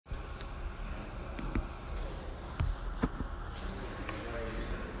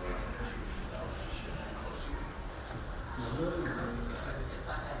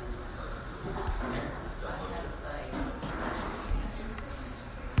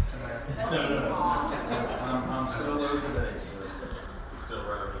I'm still low today, so still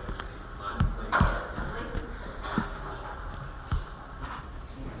right. Nice and clean.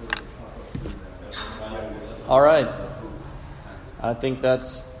 All right. I think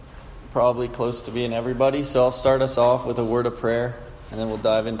that's probably close to being everybody. So I'll start us off with a word of prayer, and then we'll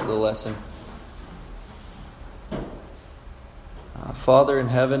dive into the lesson. Father in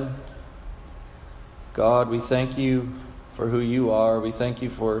heaven, God, we thank you for who you are. We thank you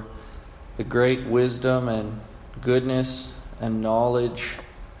for the great wisdom and goodness and knowledge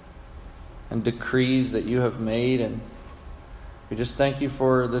and decrees that you have made. And we just thank you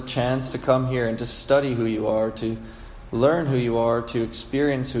for the chance to come here and to study who you are, to learn who you are, to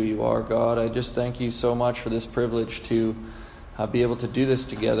experience who you are, God. I just thank you so much for this privilege to be able to do this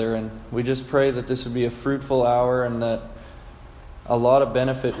together. And we just pray that this would be a fruitful hour and that a lot of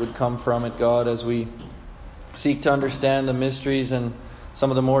benefit would come from it, God, as we seek to understand the mysteries and some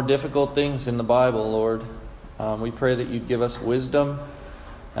of the more difficult things in the Bible, Lord. We pray that you'd give us wisdom,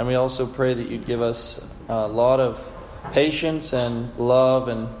 and we also pray that you'd give us a lot of patience and love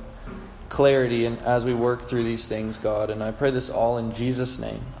and clarity and as we work through these things, God. And I pray this all in Jesus'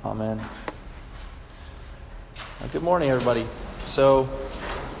 name. Amen. Good morning, everybody. So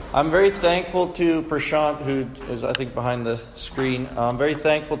I'm very thankful to Prashant, who is, I think, behind the screen. I'm very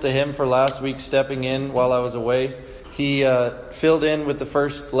thankful to him for last week stepping in while I was away. He filled in with the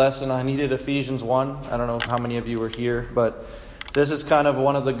first lesson. I needed Ephesians 1. I don't know how many of you were here, but this is kind of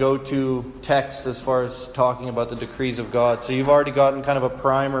one of the go-to texts as far as talking about the decrees of God. So you've already gotten kind of a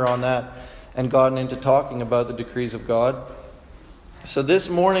primer on that and gotten into talking about the decrees of God. So this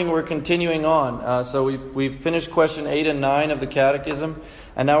morning we're continuing on. So we've finished question 8 and 9 of the Catechism.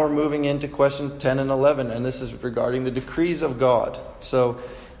 And now we're moving into question 10 and 11, and this is regarding the decrees of God. So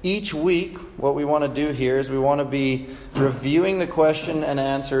each week, what we want to do here is we want to be reviewing the question and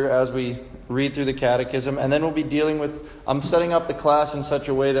answer as we read through the Catechism, and then we'll be dealing with, I'm setting up the class in such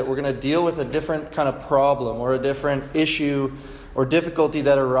a way that we're going to deal with a different kind of problem or a different issue or difficulty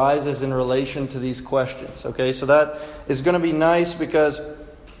that arises in relation to these questions. Okay, so that is going to be nice because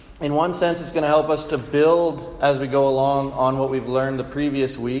in one sense, it's going to help us to build as we go along on what we've learned the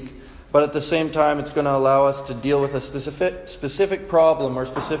previous week. But at the same time, it's going to allow us to deal with a specific problem or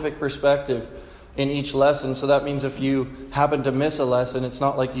specific perspective in each lesson. So that means if you happen to miss a lesson, it's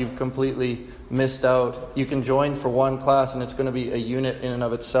not like you've completely missed out. You can join for one class and it's going to be a unit in and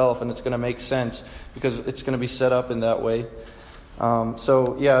of itself, and it's going to make sense because it's going to be set up in that way.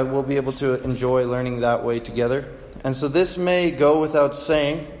 So we'll be able to enjoy learning that way together. And so this may go without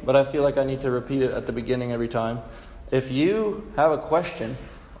saying, but I feel like I need to repeat it at the beginning every time. If you have a question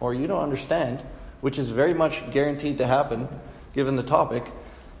or you don't understand, which is very much guaranteed to happen given the topic,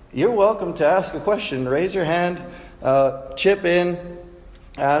 you're welcome to ask a question. Raise your hand, chip in,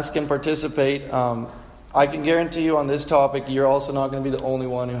 ask and participate. I can guarantee you on this topic, you're also not going to be the only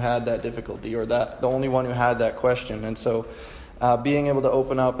one who had that difficulty or the only one who had that question. And so being able to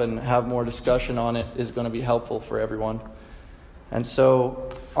open up and have more discussion on it is going to be helpful for everyone. And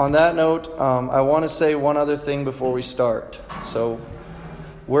so on that note, I want to say one other thing before we start. So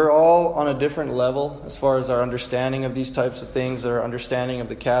we're all on a different level as far as our understanding of these types of things, our understanding of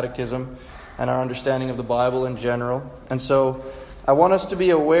the Catechism, and our understanding of the Bible in general. And so I want us to be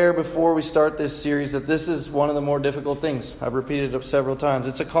aware before we start this series that this is one of the more difficult things. I've repeated it several times.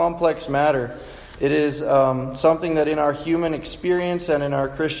 It's a complex matter. It is something that in our human experience and in our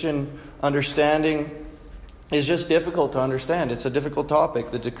Christian understanding is just difficult to understand. It's a difficult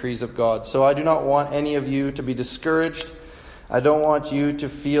topic, the decrees of God. So I do not want any of you to be discouraged. I don't want you to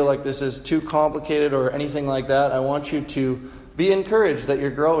feel like this is too complicated or anything like that. I want you to be encouraged that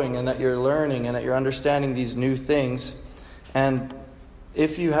you're growing and that you're learning and that you're understanding these new things. And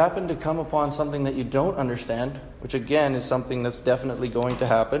if you happen to come upon something that you don't understand, which again is something that's definitely going to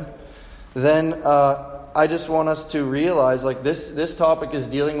happen, then I just want us to realize like this topic is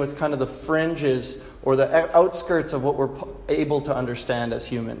dealing with kind of the fringes or the outskirts of what we're able to understand as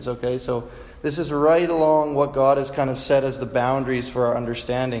humans, okay? So this is right along what God has kind of set as the boundaries for our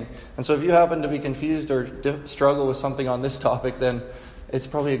understanding. And so if you happen to be confused or struggle with something on this topic, then it's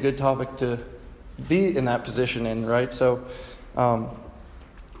probably a good topic to be in that position in, right? So,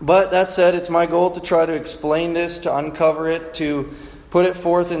 but that said, it's my goal to try to explain this, to uncover it, to put it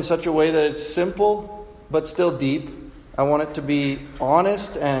forth in such a way that it's simple but still deep. I want it to be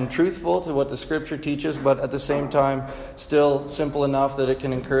honest and truthful to what the Scripture teaches, but at the same time still simple enough that it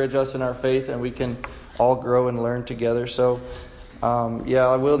can encourage us in our faith and we can all grow and learn together. So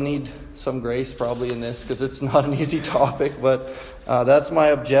I will need some grace probably in this because it's not an easy topic, but that's my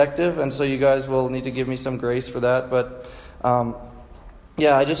objective, and so you guys will need to give me some grace for that. But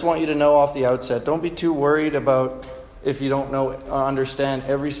I just want you to know off the outset, don't be too worried about if you don't know or understand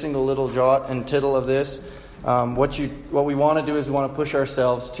every single little jot and tittle of this. What we want to do is we want to push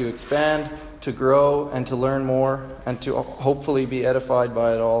ourselves to expand, to grow, and to learn more, and to hopefully be edified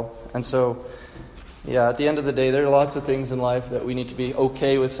by it all. And so, at the end of the day, there are lots of things in life that we need to be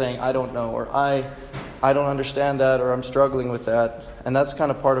okay with saying, I don't know, or I don't understand that, or I'm struggling with that. And that's kind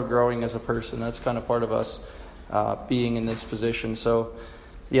of part of growing as a person. That's kind of part of us being in this position. So,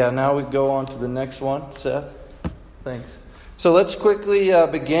 now we go on to the next one. Seth? Thanks. So let's quickly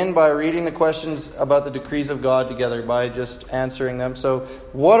begin by reading the questions about the decrees of God together, by just answering them. So,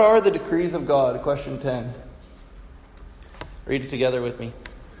 what are the decrees of God? Question 10. Read it together with me.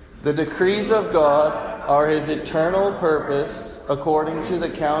 The decrees of God are His eternal purpose, according to the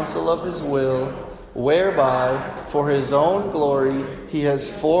counsel of His will, whereby, for His own glory, He has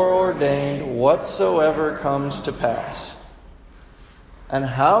foreordained whatsoever comes to pass. And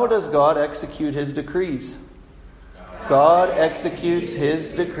how does God execute His decrees? God executes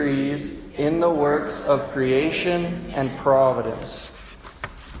His decrees in the works of creation and providence.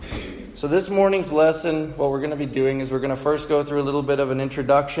 So this morning's lesson, what we're going to be doing is we're going to first go through a little bit of an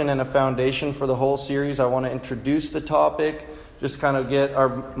introduction and a foundation for the whole series. I want to introduce the topic, just kind of get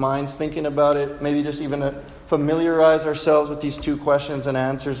our minds thinking about it, maybe just even familiarize ourselves with these two questions and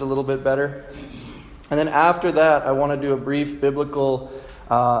answers a little bit better. And then after that, I want to do a brief biblical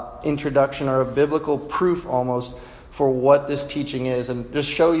introduction, or a biblical proof almost, for what this teaching is, and just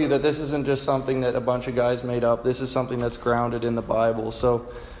show you that this isn't just something that a bunch of guys made up. This is something that's grounded in the Bible. So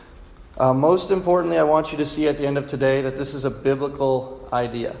most importantly, I want you to see at the end of today that this is a biblical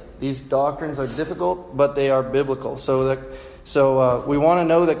idea. These doctrines are difficult, but they are biblical. So we want to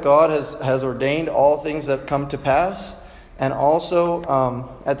know that God has ordained all things that come to pass. And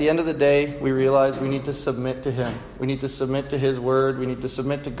also, at the end of the day, we realize we need to submit to Him. We need to submit to His Word. We need to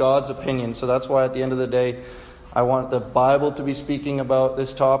submit to God's opinion. So that's why at the end of the day, I want the Bible to be speaking about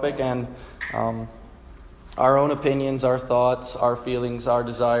this topic, and our own opinions, our thoughts, our feelings, our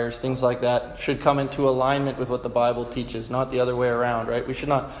desires, things like that should come into alignment with what the Bible teaches, not the other way around, right? We should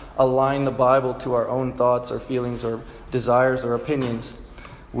not align the Bible to our own thoughts or feelings or desires or opinions.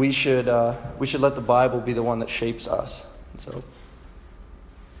 We should let the Bible be the one that shapes us.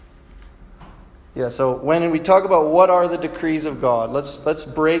 So when we talk about what are the decrees of God, let's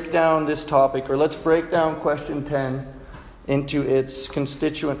break down this topic, or let's break down question 10 into its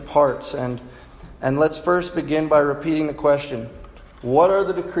constituent parts. And let's first begin by repeating the question. What are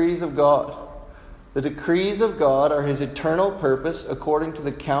the decrees of God? The decrees of God are His eternal purpose according to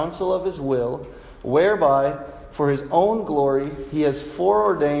the counsel of His will, whereby, for His own glory, He has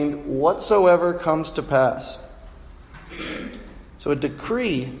foreordained whatsoever comes to pass. So a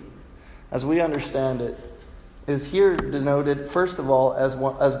decree, as we understand it, is here denoted, first of all,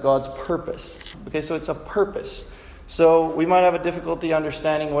 as God's purpose. Okay, so it's a purpose. So we might have a difficulty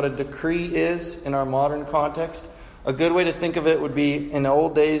understanding what a decree is in our modern context. A good way to think of it would be, in the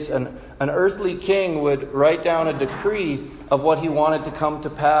old days, an earthly king would write down a decree of what he wanted to come to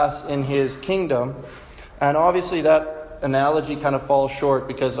pass in his kingdom. And obviously that analogy kind of falls short,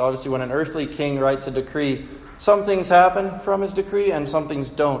 because obviously when an earthly king writes a decree, some things happen from his decree and some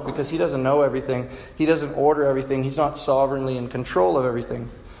things don't, because he doesn't know everything. He doesn't order everything. He's not sovereignly in control of everything.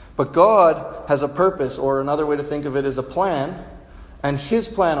 But God has a purpose, or another way to think of it is a plan, and His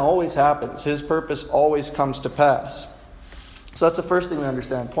plan always happens. His purpose always comes to pass. So that's the first thing we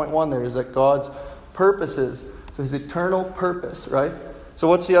understand. Point 1 there is that God's purposes, so His eternal purpose, right? So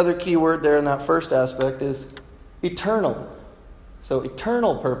what's the other key word there in that first aspect is eternal. So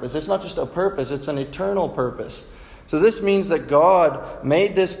eternal purpose. It's not just a purpose, it's an eternal purpose. So this means that God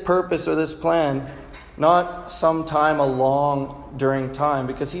made this purpose or this plan not sometime along during time,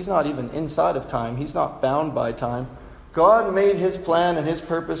 because He's not even inside of time. He's not bound by time. God made His plan and His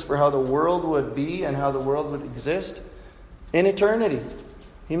purpose for how the world would be and how the world would exist in eternity.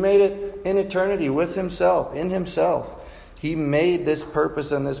 He made it in eternity with Himself, in Himself. He made this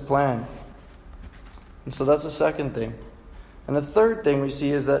purpose and this plan. And so that's the second thing. And the third thing we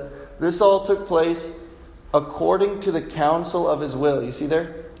see is that this all took place according to the counsel of His will. You see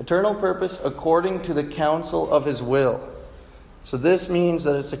there? Eternal purpose according to the counsel of His will. So this means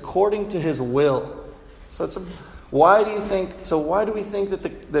that it's according to His will. So why do we think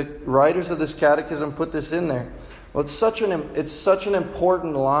that the writers of this catechism put this in there? Well, it's such an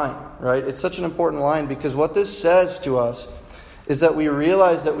important line, right? It's such an important line because what this says to us is that we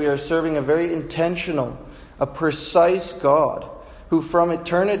realize that we are serving a very intentional, a precise God who from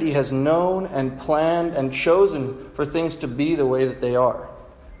eternity has known and planned and chosen for things to be the way that they are.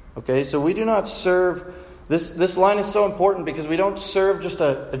 Okay, so we do not serve This line is so important because we don't serve just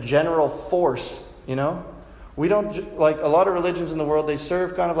a general force, you know? We don't, like a lot of religions in the world, they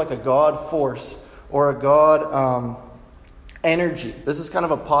serve kind of like a God force or a God energy. This is kind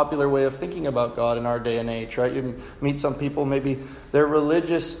of a popular way of thinking about God in our day and age, right? You meet some people, maybe they're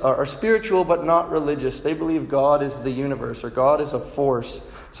religious or spiritual but not religious. They believe God is the universe or God is a force,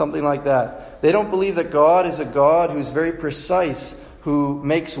 something like that. They don't believe that God is a God who's very precise, who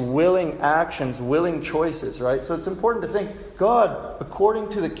makes willing actions, willing choices, right? So it's important to think, God, according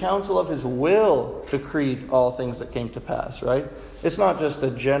to the counsel of His will, decreed all things that came to pass, right? It's not just a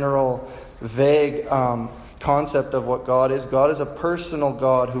general, vague concept of what God is. God is a personal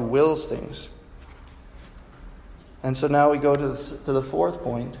God who wills things. And so now we go to the fourth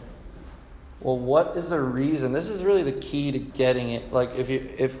point. Well, what is the reason? This is really the key to getting it. Like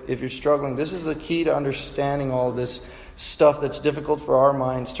if you're struggling, this is the key to understanding all this stuff that's difficult for our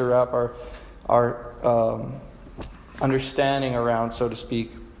minds to wrap our understanding around, so to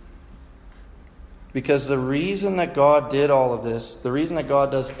speak. Because the reason that God did all of this, the reason that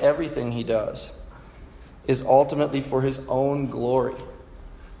God does everything He does, is ultimately for His own glory.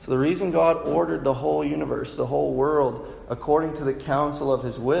 So the reason God ordered the whole universe, the whole world, according to the counsel of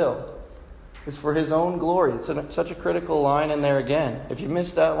His will, is for His own glory. It's such a critical line in there again. If you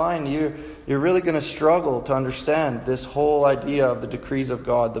miss that line, you're really going to struggle to understand this whole idea of the decrees of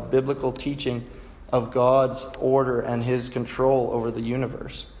God, the biblical teaching of God's order and His control over the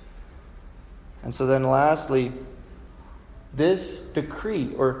universe. And so then lastly, this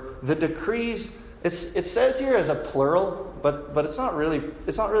decree, or the decrees, it says here as a plural, but it's not really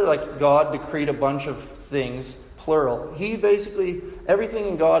like God decreed a bunch of things, plural. He basically, everything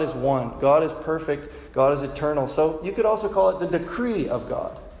in God is one. God is perfect. God is eternal. So you could also call it the decree of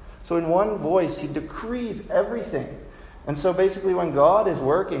God. So in one voice, He decrees everything. And so basically when God is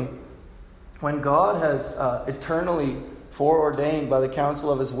working, when God has eternally foreordained by the counsel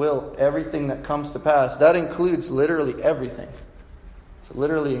of His will everything that comes to pass, that includes literally everything. So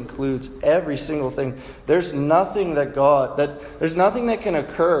literally includes every single thing. There's nothing that can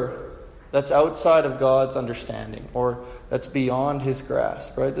occur that's outside of God's understanding or that's beyond His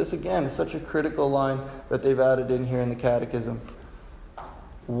grasp, right? This, again, is such a critical line that they've added in here in the Catechism.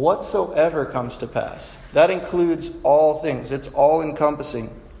 Whatsoever comes to pass. That includes all things. It's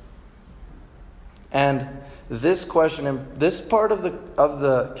all-encompassing. And this question, and this part of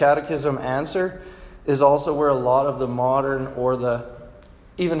the Catechism answer is also where a lot of the modern or the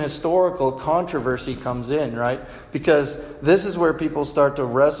even historical controversy comes in, right? Because this is where people start to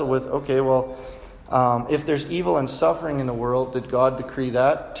wrestle with, okay, well, if there's evil and suffering in the world, did God decree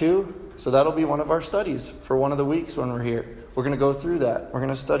that too? So that'll be one of our studies for one of the weeks when we're here. We're going to go through that. We're going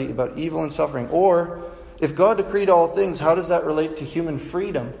to study about evil and suffering. Or, if God decreed all things, how does that relate to human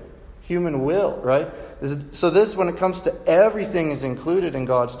freedom, human will, right? So this, when it comes to everything is included in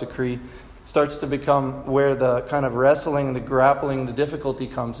God's decree, starts to become where the kind of wrestling, the grappling, the difficulty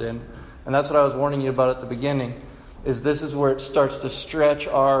comes in. And that's what I was warning you about at the beginning, is this is where it starts to stretch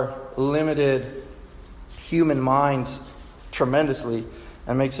our limited human minds tremendously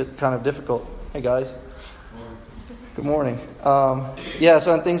and makes it kind of difficult. Hey guys. Good morning. So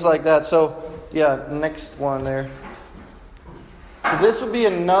and things like that. So, next one there. So this would be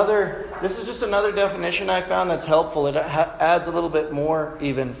this is just another definition I found that's helpful. It adds a little bit more,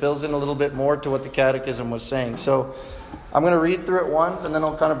 even fills in a little bit more to what the Catechism was saying. So I'm going to read through it once and then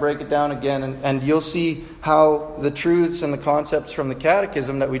I'll kind of break it down again. And you'll see how the truths and the concepts from the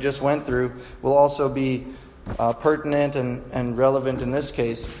Catechism that we just went through will also be pertinent and relevant in this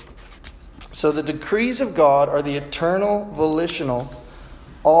case. So the decrees of God are the eternal, volitional,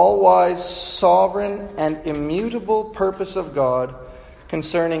 all-wise, sovereign, and immutable purpose of God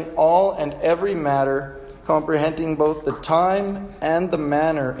concerning all and every matter, comprehending both the time and the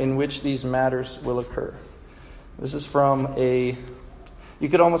manner in which these matters will occur. This is from you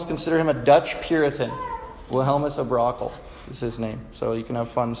could almost consider him a Dutch Puritan. Wilhelmus à Brakel is his name. So you can have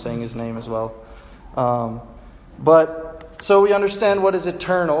fun saying his name as well. So we understand what is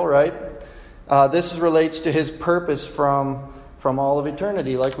eternal, right? This relates to His purpose from all of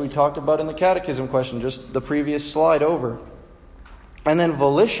eternity, like we talked about in the Catechism question, just the previous slide over. And then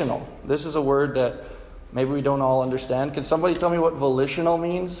volitional. This is a word that maybe we don't all understand. Can somebody tell me what volitional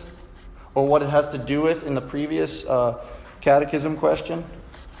means? Or what it has to do with in the previous Catechism question?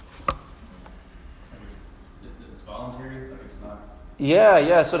 It's voluntary, like it's not...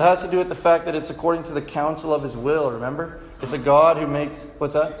 Yeah. So it has to do with the fact that it's according to the counsel of His will, remember? It's a God who makes...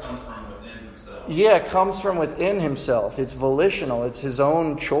 What's that? It comes from within Himself. Yeah, it comes from within Himself. It's volitional. It's His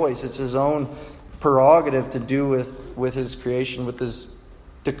own choice. It's His own prerogative to do with His creation, with His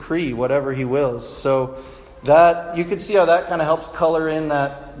decree, whatever He wills. So that you could see how that kind of helps color in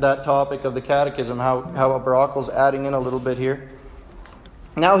that topic of the catechism, how Abrachel's adding in a little bit here.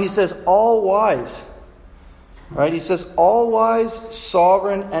 Now he says all wise. Right? He says all wise,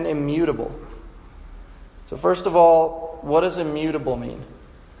 sovereign, and immutable. So first of all, what does immutable mean?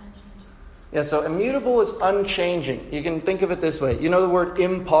 Yeah, so immutable is unchanging. You can think of it this way. You know the word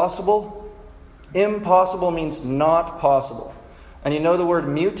impossible? Impossible means not possible. And you know the word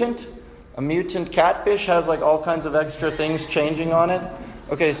mutant? A mutant catfish has like all kinds of extra things changing on it.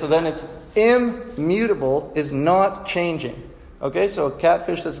 Okay, so then it's immutable is not changing. Okay, so a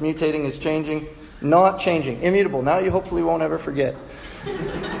catfish that's mutating is changing, not changing. Immutable. Now you hopefully won't ever forget.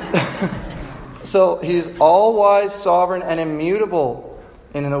 So he's all wise, sovereign, and immutable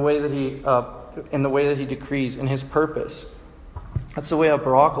in the way that he decrees in his purpose. That's the way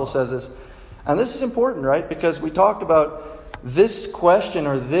Abrachel says this. And this is important, right? Because we talked about this question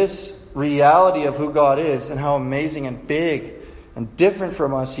or this reality of who God is and how amazing and big and different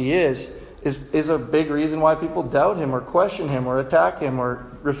from us he is a big reason why people doubt him or question him or attack him or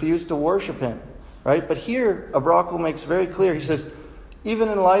refuse to worship him, right? But here, Abrachel makes very clear, he says, even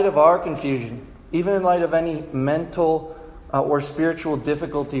in light of our confusion, even in light of any mental or spiritual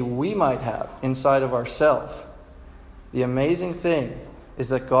difficulty we might have inside of ourselves, the amazing thing is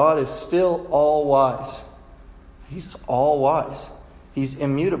that God is still all wise. He's all wise. He's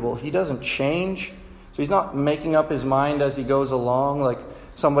immutable. He doesn't change. So he's not making up his mind as he goes along, like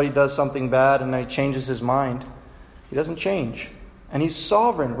somebody does something bad and then he changes his mind. He doesn't change. And he's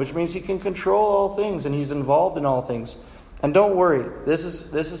sovereign, which means he can control all things and he's involved in all things. And don't worry, this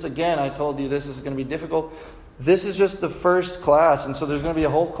is again, I told you this is going to be difficult. This is just the first class, and so there's going to be a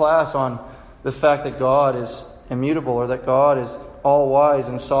whole class on the fact that God is immutable or that God is all wise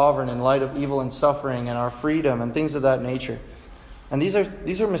and sovereign in light of evil and suffering and our freedom and things of that nature. And these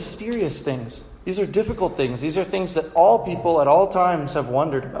are mysterious things. These are difficult things. These are things that all people at all times have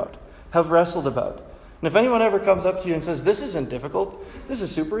wondered about, have wrestled about. And if anyone ever comes up to you and says, this isn't difficult, this is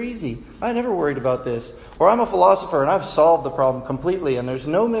super easy, I never worried about this, or I'm a philosopher and I've solved the problem completely and there's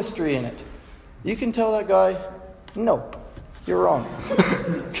no mystery in it, you can tell that guy, no, you're wrong.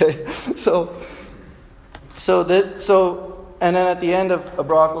 Okay, and then at the end of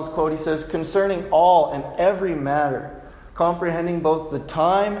Abrachel's quote, he says, concerning all and every matter, comprehending both the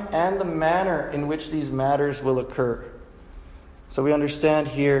time and the manner in which these matters will occur. So we understand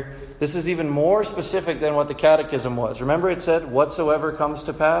here, this is even more specific than what the catechism was. Remember it said, whatsoever comes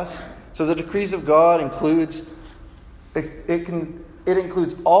to pass? So the decrees of God includes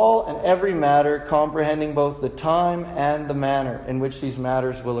all and every matter, comprehending both the time and the manner in which these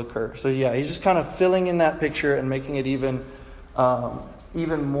matters will occur. So yeah, he's just kind of filling in that picture and making it even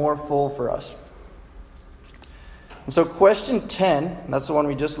more full for us. And so question 10, that's the one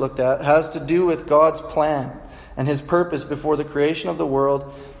we just looked at, has to do with God's plan and his purpose before the creation of the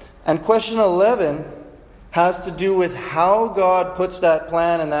world. And question 11 has to do with how God puts that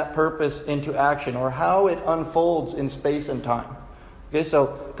plan and that purpose into action, or how it unfolds in space and time. Okay,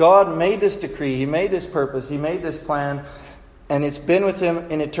 so God made this decree, he made this purpose, he made this plan, and it's been with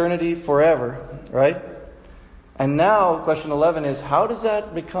him in eternity forever, right? And now question 11 is, how does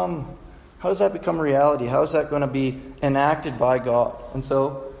that become reality? How is that going to be enacted by God? And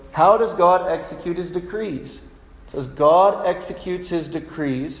so, how does God execute his decrees? It says God executes his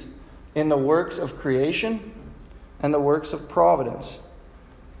decrees in the works of creation and the works of providence.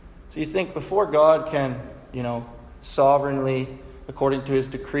 So you think before God can, sovereignly, according to his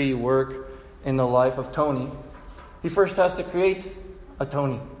decree, work in the life of Tony, he first has to create a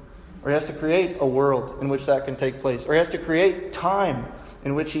Tony. Or he has to create a world in which that can take place. Or he has to create time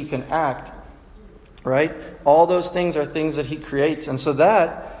in which he can act. Right? All those things are things that he creates. And so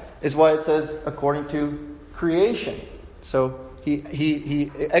that is why it says according to creation. So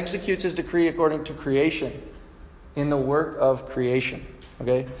he executes his decree according to creation, in the work of creation.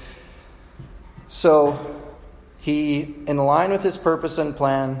 Okay? So he, in line with his purpose and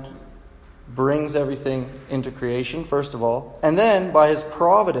plan, brings everything into creation, first of all. And then by his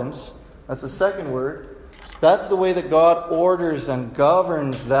providence, that's the second word, that's the way that God orders and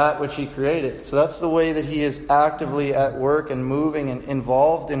governs that which he created. So that's the way that he is actively at work and moving and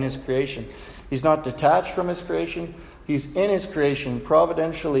involved in his creation. He's not detached from his creation. He's in his creation,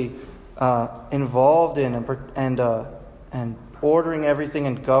 providentially involved in and ordering everything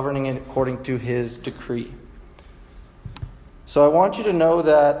and governing it according to his decree. So I want you to know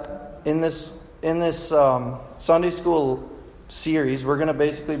that in this Sunday school series, we're going to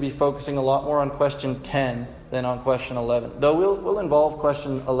basically be focusing a lot more on question 10 than on question 11. Though we'll involve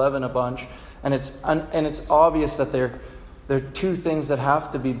question 11 a bunch, and it's obvious that they're they're two things that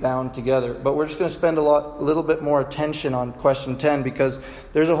have to be bound together. But we're just going to spend a little bit more attention on question 10, because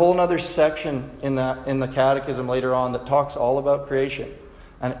there's a whole other section in the catechism later on that talks all about creation,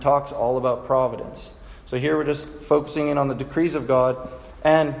 and it talks all about providence. So here we're just focusing in on the decrees of God,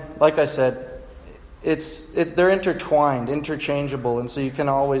 and like I said, they're intertwined, interchangeable, and so you can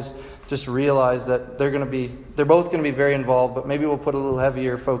always just realize that they're both going to be very involved, but maybe we'll put a little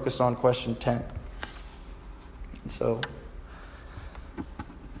heavier focus on question 10. So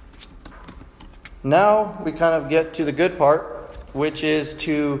now we kind of get to the good part, which is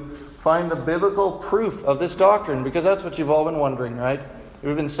to find the biblical proof of this doctrine, because that's what you've all been wondering, right?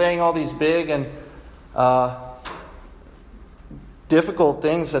 We've been saying all these big and difficult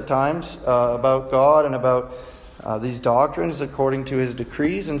things at times about God and about these doctrines according to His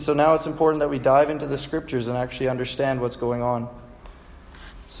decrees. And so now it's important that we dive into the Scriptures and actually understand what's going on.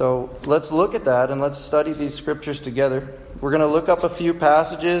 So let's look at that and let's study these Scriptures together. We're going to look up a few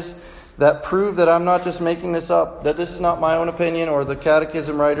passages that prove that I'm not just making this up, that this is not my own opinion or the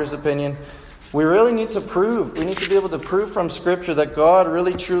catechism writer's opinion. We really need to be able to prove from Scripture that God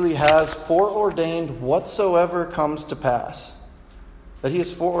really truly has foreordained whatsoever comes to pass. That He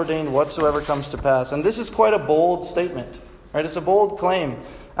has foreordained whatsoever comes to pass. And this is quite a bold statement, right? It's a bold claim.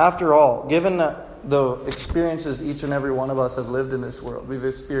 After all, given the experiences each and every one of us have lived in this world. We've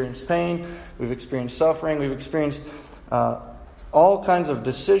experienced pain, we've experienced suffering, we've experienced all kinds of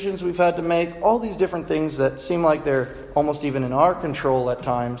decisions we've had to make, all these different things that seem like they're almost even in our control at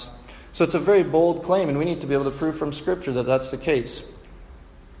times. So it's a very bold claim, and we need to be able to prove from Scripture that that's the case.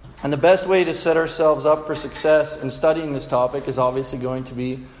 And the best way to set ourselves up for success in studying this topic is obviously going to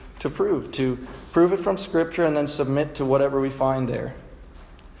be to prove it from Scripture and then submit to whatever we find there.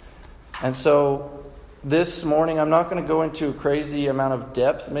 And so this morning I'm not going to go into a crazy amount of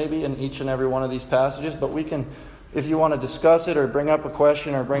depth maybe in each and every one of these passages, but we can, if you want to discuss it or bring up a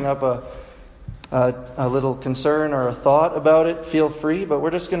question or bring up a little concern or a thought about it, feel free. But we're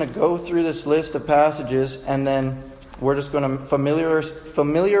just going to go through this list of passages, and then we're just going to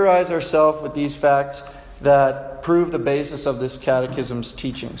familiarize ourselves with these facts that prove the basis of this catechism's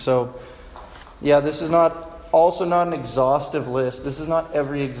teaching. So, yeah, this is also not an exhaustive list. This is not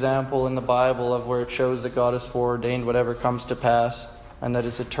every example in the Bible of where it shows that God has foreordained whatever comes to pass and that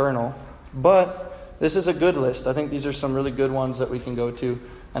it's eternal. But this is a good list. I think these are some really good ones that we can go to.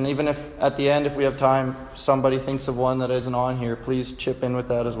 And even if at the end, if we have time, somebody thinks of one that isn't on here, please chip in with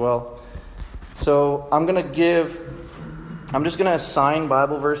that as well. So I'm just going to assign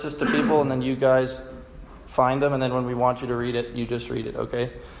Bible verses to people, and then you guys find them, and then when we want you to read it, you just read it, okay?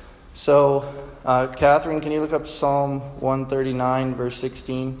 So, Catherine, can you look up Psalm 139, verse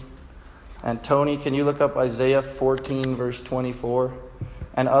 16? And Tony, can you look up Isaiah 14, verse 24?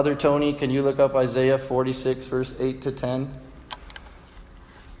 And other Tony, can you look up Isaiah 46, verse 8 to 10?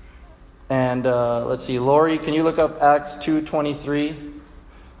 And let's see, Lori, can you look up Acts 2:23?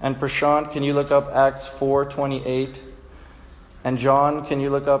 And Prashant, can you look up Acts 4:28? And John, can you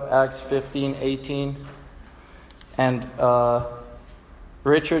look up Acts 15:18? And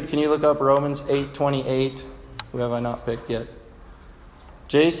Richard, can you look up Romans 8:28? Who have I not picked yet?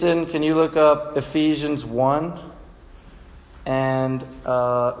 Jason, can you look up Ephesians 1? And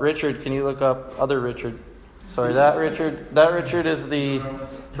Richard, can you look up other Richard? Sorry, that Richard is the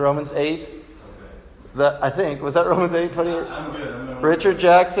Romans 8. That, I think, was that Romans 8:28? I'm good. Richard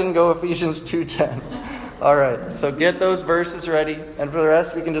Jackson, go Ephesians 2:10. All right, so get those verses ready, and for the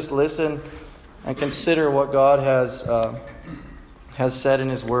rest, we can just listen and consider what God has said in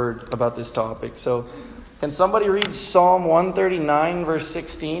His Word about this topic. So, can somebody read Psalm 139, verse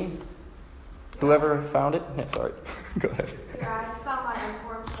 16? Whoever found it? Yeah, sorry. Go ahead. Your eyes saw my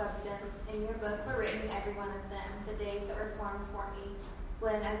unformed substance. In your book were written, every one of them, the days that were formed for me,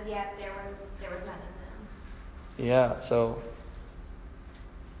 when as yet there was none of them. Yeah, so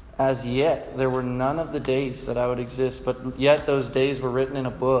as yet there were none of the days that I would exist, but yet those days were written in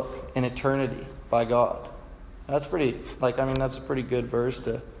a book in eternity by God. That's a pretty good verse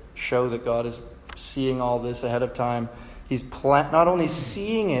to show that God is seeing all this ahead of time. He's not only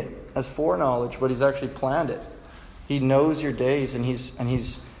seeing it as foreknowledge, but He's actually planned it. He knows your days, and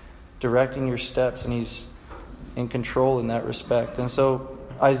He's directing your steps, and He's in control in that respect. And so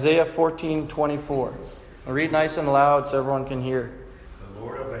Isaiah 14:24. I'll read nice and loud so everyone can hear. The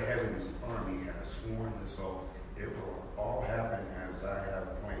Lord of the heavens army has sworn this oath. It will all happen as I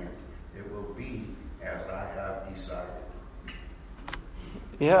have planned. It will be as I have decided.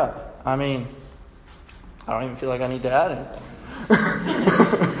 Yeah, I mean, I don't even feel like I need to add anything.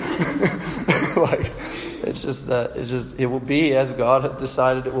 It will be as God has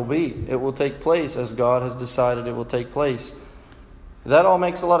decided it will be. It will take place as God has decided it will take place. That all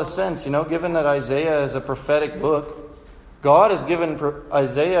makes a lot of sense, given that Isaiah is a prophetic book. God has given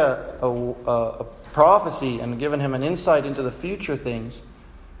Isaiah a prophecy and given him an insight into the future things.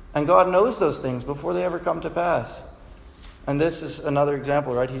 And God knows those things before they ever come to pass. And this is another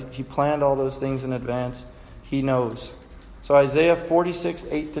example, right? He planned all those things in advance. He knows. So Isaiah 46,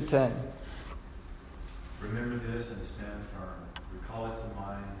 8-10. Remember this and stand firm. Recall it to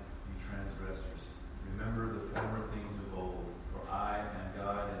mind, you transgressors. Remember the former things of old. For I am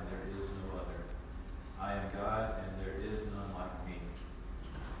God and there is no other. I am God and there is none like me.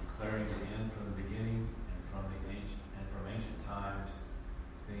 Declaring the end from the beginning and from ancient times,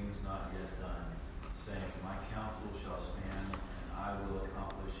 things not yet done. Saying, my counsel shall stand and I will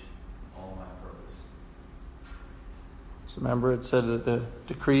accomplish all my purpose. So remember it said that the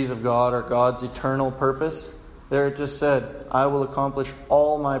decrees of God are God's eternal purpose. There it just said, I will accomplish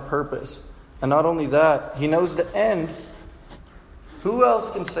all my purpose. And not only that, he knows the end. Who else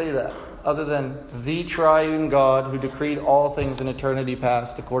can say that other than the triune God who decreed all things in eternity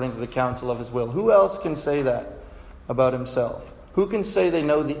past according to the counsel of his will? Who else can say that about himself? Who can say they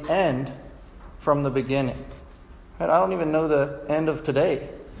know the end from the beginning? And I don't even know the end of today.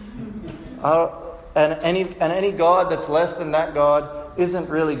 And any God that's less than that God isn't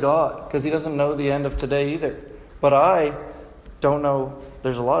really God, because he doesn't know the end of today either. But I don't know.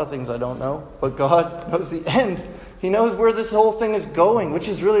 There's a lot of things I don't know, but God knows the end. He knows where this whole thing is going, which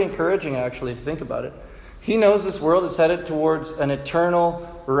is really encouraging, actually, if you think about it. He knows this world is headed towards an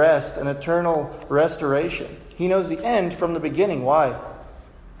eternal rest, an eternal restoration. He knows the end from the beginning. Why?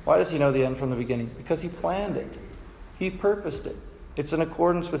 Why does he know the end from the beginning? Because he planned it. He purposed it. It's in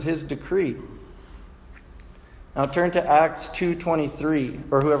accordance with his decree. Now turn to Acts 2:23,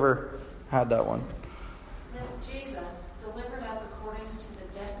 or whoever had that one. This Jesus, delivered up according to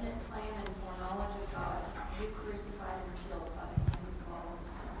the definite plan and foreknowledge of God, you crucified and killed by the hands of lawless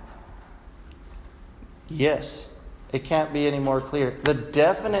men. Yes, it can't be any more clear. The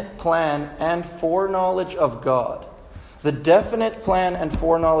definite plan and foreknowledge of God. The definite plan and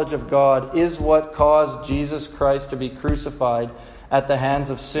foreknowledge of God is what caused Jesus Christ to be crucified at the hands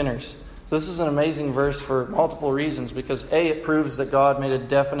of sinners. So this is an amazing verse for multiple reasons, because A, it proves that God made a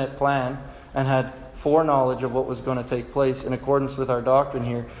definite plan and had foreknowledge of what was going to take place in accordance with our doctrine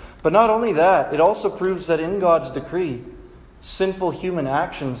here. But not only that, it also proves that in God's decree, sinful human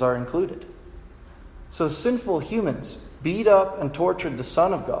actions are included. So sinful humans beat up and tortured the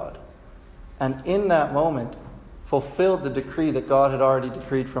Son of God, and in that moment fulfilled the decree that God had already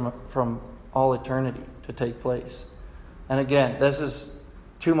decreed from all eternity to take place. And again, this is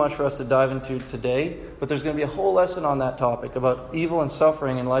too much for us to dive into today, but there's going to be a whole lesson on that topic about evil and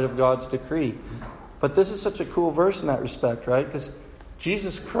suffering in light of God's decree. But this is such a cool verse in that respect, right? Because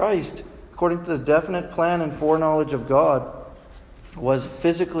Jesus Christ, according to the definite plan and foreknowledge of God, was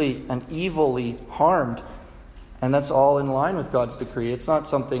physically and evilly harmed. And that's all in line with God's decree. It's not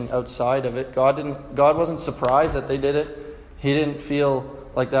something outside of it. God wasn't surprised that they did it. He didn't feel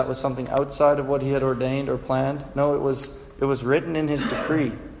like that was something outside of what he had ordained or planned. No, it was written in his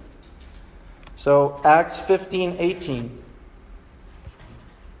decree. So Acts 15:18.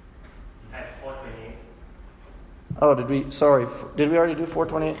 Acts 4:28. Oh, did we already do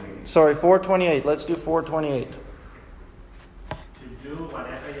 4:28? Sorry, 4:28. Let's do 4:28. To do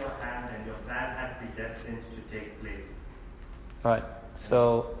whatever your hand and your plan had predestined to take place. Right.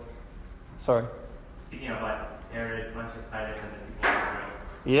 So, sorry. Speaking about Herod, Pontius Pilate, and the people of Israel.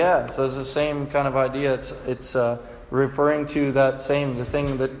 Yeah, so it's the same kind of idea. It's referring to the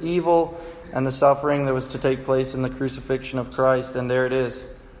thing, that evil and the suffering that was to take place in the crucifixion of Christ. And there it is.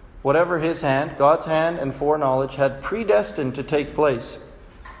 Whatever his hand, God's hand and foreknowledge had predestined to take place.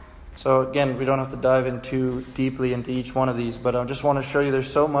 So again, we don't have to dive in too deeply into each one of these, but I just want to show you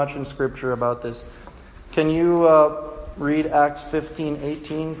there's so much in Scripture about this. Can you read Acts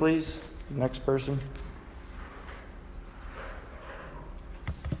 15:18, please? Next person.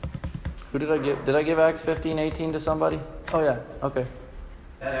 Who did I give? Did I give Acts 15:18 to somebody? Oh yeah, okay.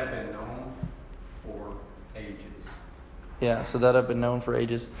 That have been known for ages. Yeah, so that have been known for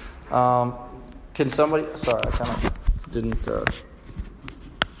ages. Can somebody... Sorry, I kind of didn't...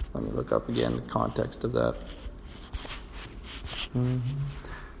 let me look up again the context of that.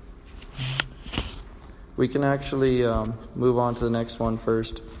 We can actually move on to the next one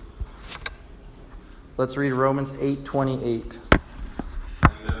first. Let's read Romans 8:28. We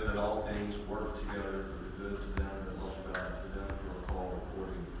know that all things work together for the good to them that love God, to them who are called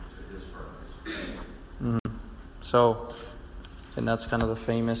according to his purpose. So, and that's kind of the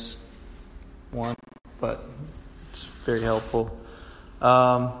famous one, but it's very helpful.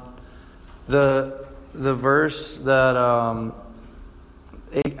 The verse that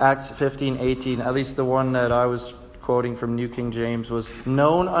Acts 15:18, at least the one that I was quoting from New King James, was,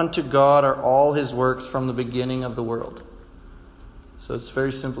 "Known unto God are all his works from the beginning of the world." So it's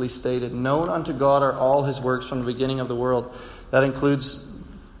very simply stated, known unto God are all his works from the beginning of the world. That includes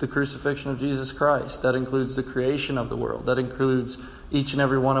the crucifixion of Jesus Christ. That includes the creation of the world. That includes each and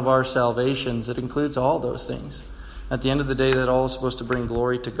every one of our salvations. It includes all those things. At the end of the day, that all is supposed to bring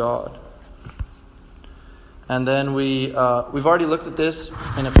glory to God. And then we've already looked at this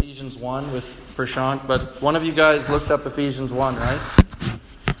in Ephesians 1 with Prashant, but one of you guys looked up Ephesians 1, right?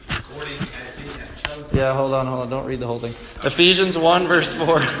 Yeah, hold on. Don't read the whole thing. Ephesians 1, verse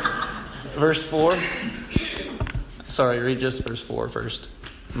 4. Verse 4. Sorry, read just verse 4 first.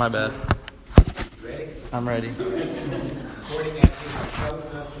 My bad. Ready? I'm ready. According as he has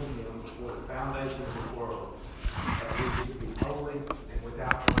chosen us in him before the foundation of the world, that we should be holy and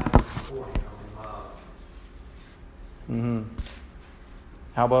without blame before him in love.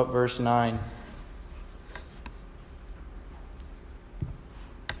 How about verse 9?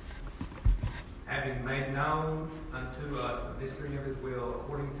 Having made known unto us the mystery of his will,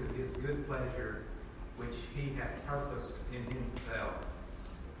 according to his good pleasure, which he hath purposed in himself.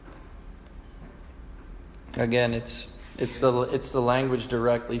 Again, it's the language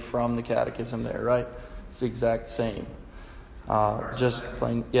directly from the Catechism there, right? It's the exact same. Just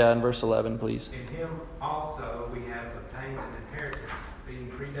plain, in verse 11, please. In him also we have obtained an inheritance, being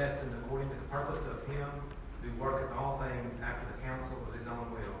predestined according to the purpose of him who worketh all things after the counsel of his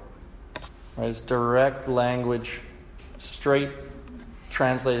own will. Right, it's direct language, straight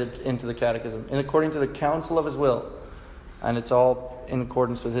translated into the Catechism, in according to the counsel of his will. And it's all in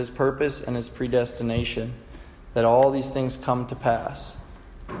accordance with his purpose and his predestination, that all these things come to pass.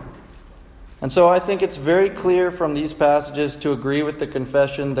 And so I think it's very clear from these passages to agree with the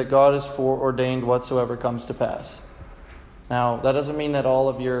confession that God is foreordained whatsoever comes to pass. Now, that doesn't mean that all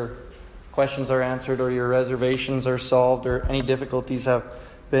of your questions are answered or your reservations are solved or any difficulties have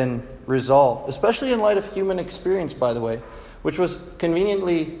been resolved, especially in light of human experience, by the way, which was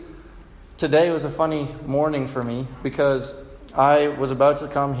conveniently, today was a funny morning for me because I was about to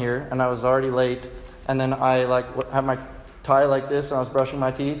come here and I was already late, and then I had my tie like this and I was brushing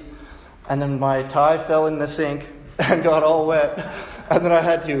my teeth, and then my tie fell in the sink and got all wet, and then I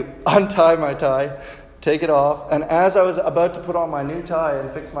had to untie my tie, take it off, and as I was about to put on my new tie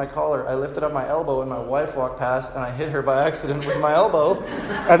and fix my collar, I lifted up my elbow and my wife walked past and I hit her by accident with my elbow,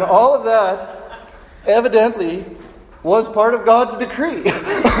 and all of that evidently was part of God's decree.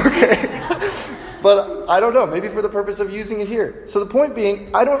 Okay? But I don't know, maybe for the purpose of using it here. So the point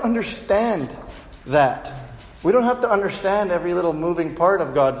being, I don't understand that. We don't have to understand every little moving part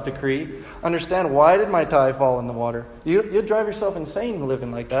of God's decree. Understand, why did my tie fall in the water? You'd drive yourself insane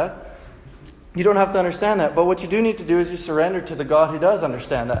living like that. You don't have to understand that. But what you do need to do is you surrender to the God who does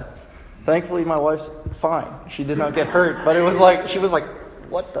understand that. Thankfully, my wife's fine. She did not get hurt. But it was like, she was like,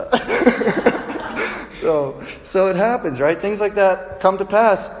 what the? So it happens, right? Things like that come to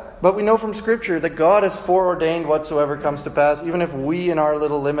pass. But we know from Scripture that God has foreordained whatsoever comes to pass, even if we in our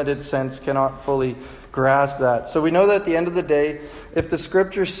little limited sense cannot fully grasp that. So we know that at the end of the day, if the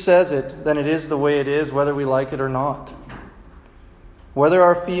Scripture says it, then it is the way it is, whether we like it or not. Whether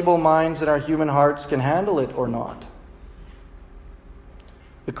our feeble minds and our human hearts can handle it or not.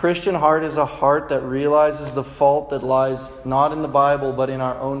 The Christian heart is a heart that realizes the fault that lies not in the Bible, but in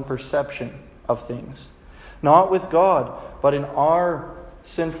our own perception of things. Not with God, but in our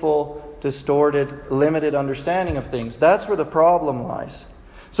sinful, distorted, limited understanding of things. That's where the problem lies.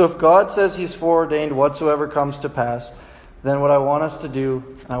 So if God says He's foreordained whatsoever comes to pass, then what I want us to do,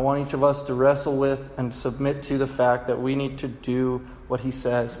 and I want each of us to wrestle with and submit to the fact that we need to do what He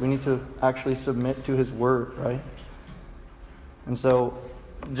says. We need to actually submit to His Word, right? And so,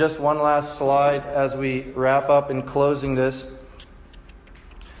 just one last slide as we wrap up in closing this.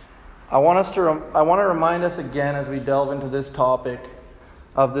 I want to remind us again as we delve into this topic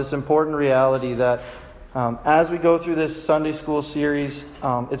of this important reality that as we go through this Sunday school series,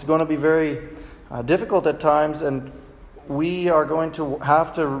 it's going to be very difficult at times, and we are going to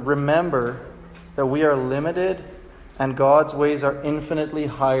have to remember that we are limited and God's ways are infinitely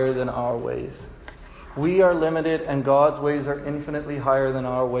higher than our ways. We are limited and God's ways are infinitely higher than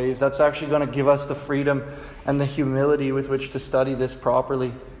our ways. That's actually going to give us the freedom and the humility with which to study this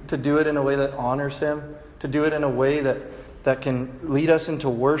properly, to do it in a way that honors Him, to do it in a way that can lead us into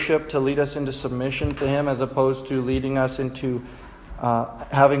worship, to lead us into submission to Him, as opposed to leading us into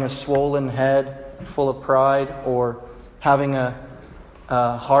having a swollen head full of pride, or having a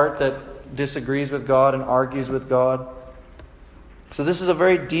heart that disagrees with God and argues with God. So this is a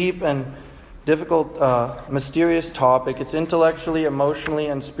very deep and mysterious topic. It's intellectually, emotionally,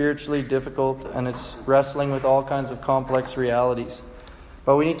 and spiritually difficult, and it's wrestling with all kinds of complex realities.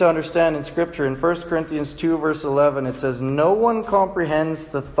 But we need to understand in Scripture, in 1 Corinthians 2, verse 11, it says, "No one comprehends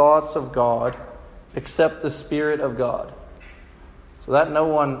the thoughts of God except the Spirit of God." So that no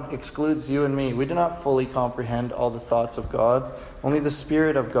one excludes you and me. We do not fully comprehend all the thoughts of God. Only the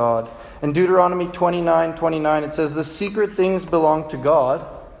Spirit of God. In Deuteronomy 29:29, it says, "The secret things belong to God,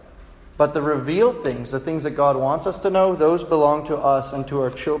 but the revealed things, the things that God wants us to know, those belong to us and to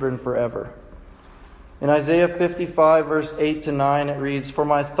our children forever." In Isaiah 55, verse 8-9, it reads, "For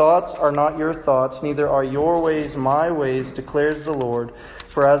my thoughts are not your thoughts, neither are your ways my ways, declares the Lord.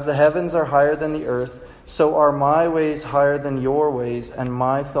 For as the heavens are higher than the earth, so are my ways higher than your ways, and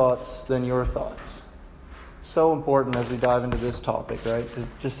my thoughts than your thoughts." So important as we dive into this topic, right? To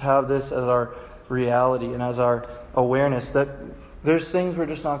just have this as our reality and as our awareness that there's things we're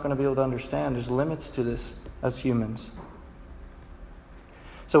just not going to be able to understand. There's limits to this as humans.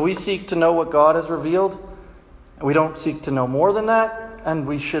 So we seek to know what God has revealed. We don't seek to know more than that, and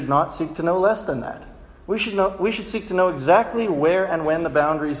we should not seek to know less than that. We should seek to know exactly where and when the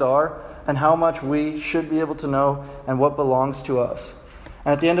boundaries are, and how much we should be able to know, and what belongs to us.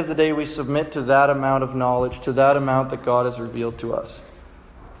 And at the end of the day, we submit to that amount of knowledge, to that amount that God has revealed to us.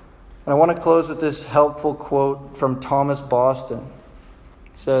 And I want to close with this helpful quote from Thomas Boston.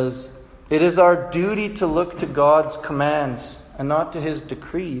 It says, "It is our duty to look to God's commands and not to His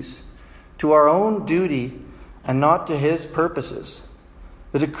decrees, to our own duty and not to His purposes.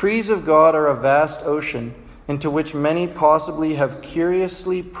 The decrees of God are a vast ocean into which many possibly have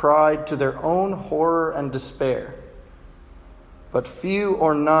curiously pried to their own horror and despair. But few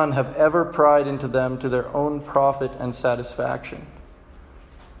or none have ever pried into them to their own profit and satisfaction."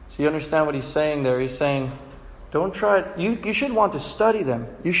 So you understand what he's saying there. He's saying, don't try it. You should want to study them.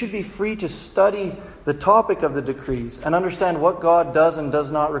 You should be free to study the topic of the decrees and understand what God does and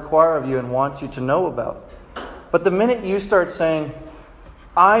does not require of you and wants you to know about. But the minute you start saying,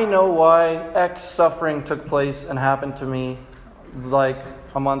 "I know why X suffering took place and happened to me like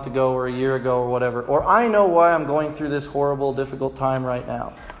a month ago or a year ago or whatever," or "I know why I'm going through this horrible, difficult time right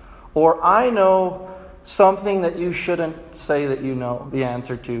now," or "I know something that you shouldn't say that you know the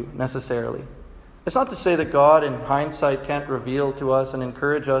answer to necessarily." It's not to say that God in hindsight can't reveal to us and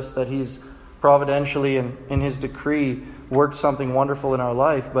encourage us that He's providentially and in His decree worked something wonderful in our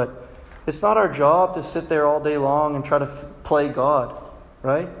life, but it's not our job to sit there all day long and try to play God,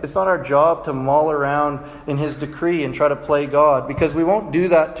 right? It's not our job to mull around in His decree and try to play God, because we won't do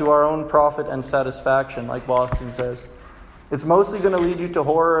that to our own profit and satisfaction, like Boston says. It's mostly going to lead you to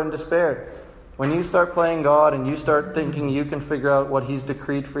horror and despair. When you start playing God and you start thinking you can figure out what He's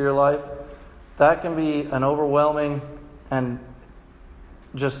decreed for your life, that can be an overwhelming and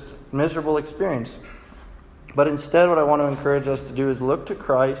just miserable experience. But instead, what I want to encourage us to do is look to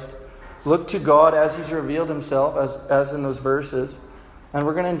Christ, look to God as He's revealed Himself, as in those verses, and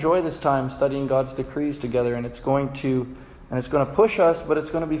we're going to enjoy this time studying God's decrees together. And it's going to push us, but it's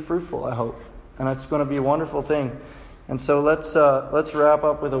going to be fruitful, I hope, and it's going to be a wonderful thing. And so let's wrap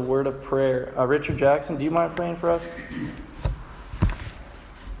up with a word of prayer. Richard Jackson, do you mind praying for us?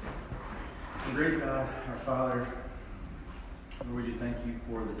 Great God, our Father, Lord, we thank You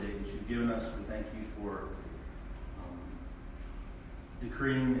for the day that You've given us. We thank You for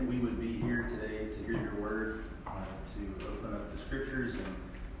decreeing that we would be here today to hear Your word, to open up the Scriptures and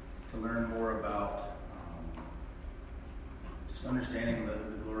to learn more about just understanding the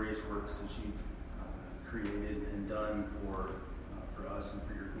glorious works that You've created and done for us and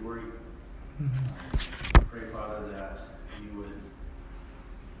for Your glory. Pray, Father, that You would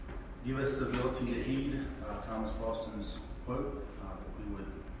give us the ability to heed Thomas Boston's quote, that we would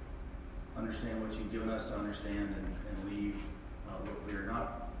understand what You've given us to understand and leave what we are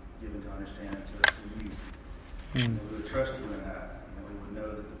not given to understand to You. And we would trust You in that, and we would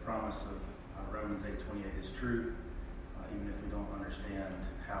know that the promise of Romans 8:28 is true, even if we don't understand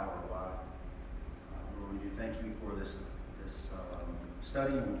how or why. Lord, we do thank You for this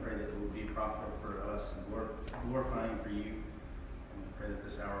study, and we pray that it will be profitable for us and glorifying for You. Pray that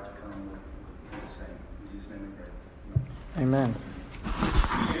this hour to come will be the same. In Jesus' name we pray. Amen.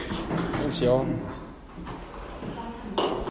 Thanks, y'all.